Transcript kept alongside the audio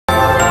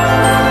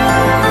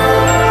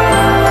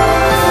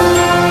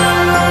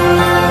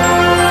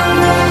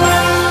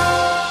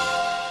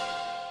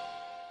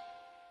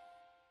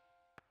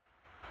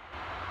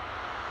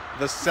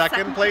The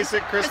second place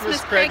at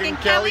Christmas, Craig and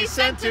Kelly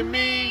sent to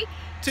me.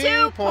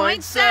 2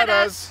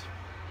 poinsettias.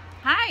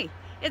 Hi,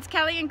 it's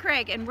Kelly and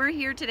Craig, and we're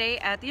here today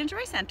at the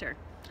Enjoy Center.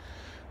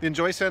 The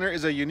Enjoy Center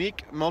is a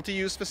unique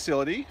multi-use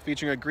facility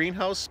featuring a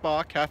greenhouse,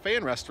 spa, cafe,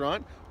 and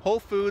restaurant,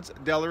 Whole Foods,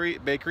 deli,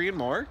 bakery, and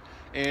more.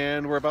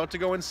 And we're about to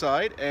go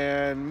inside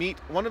and meet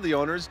one of the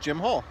owners, Jim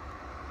Hull.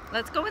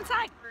 Let's go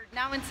inside. We're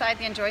now inside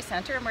the Enjoy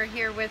Center, and we're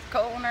here with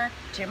co-owner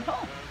Jim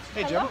Hull.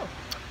 Hey, Hello. Jim.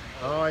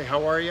 Hi,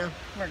 how are you?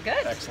 We're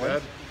good. Excellent.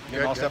 Good.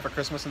 You all set for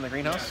Christmas in the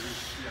greenhouse?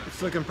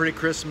 It's looking pretty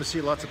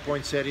Christmassy. Lots of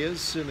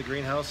poinsettias in the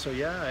greenhouse. So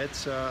yeah,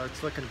 it's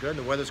looking good.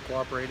 The weather's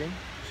cooperating.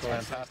 So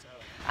Fantastic.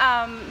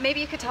 Maybe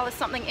you could tell us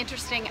something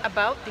interesting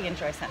about the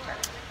Enjoy Center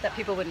that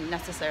people wouldn't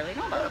necessarily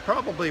know about.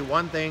 Probably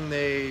one thing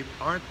they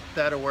aren't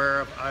that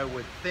aware of, I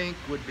would think,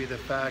 would be the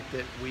fact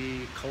that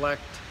we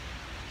collect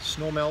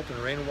snow melt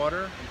and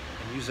rainwater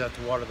and use that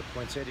to water the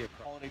poinsettia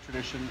crop. Holiday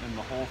tradition in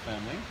the whole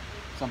family.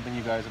 Something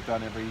you guys have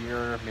done every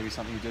year, maybe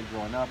something you did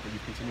growing up, but you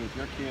continue with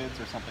your kids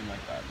or something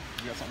like that.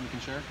 You got something you can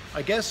share?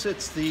 I guess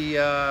it's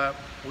the,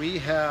 we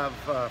have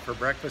for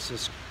breakfast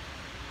this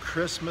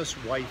Christmas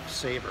wife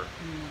saver.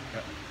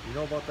 Yeah. You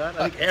know about that?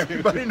 I think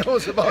everybody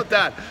knows about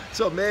that.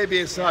 So maybe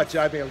it's not,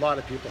 I mean, a lot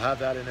of people have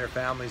that in their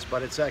families,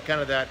 but it's that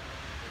kind of that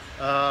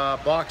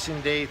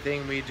Boxing Day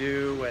thing we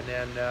do, and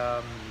then,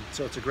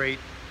 so it's a great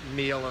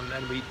meal,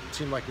 and we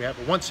seem like we have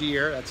it once a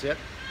year, that's it.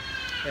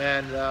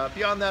 And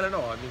beyond that, I don't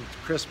know. I mean,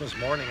 Christmas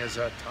morning is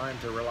a time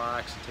to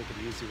relax and take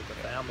it easy with the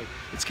family.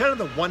 It's kind of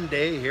the one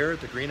day here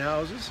at the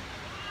greenhouses.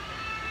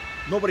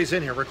 Nobody's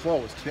in here, we're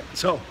closed. Yeah.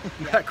 So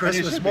that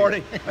Christmas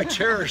morning, I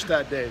cherish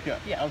that day.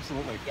 Yeah,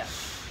 absolutely. Yeah.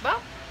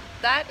 Well,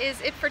 that is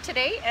it for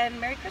today,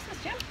 and Merry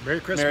Christmas, Jim. Merry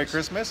Christmas. Merry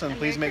Christmas, and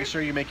please Merry make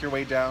sure you make your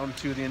way down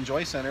to the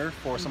Enjoy Center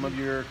for some of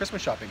your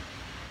Christmas shopping.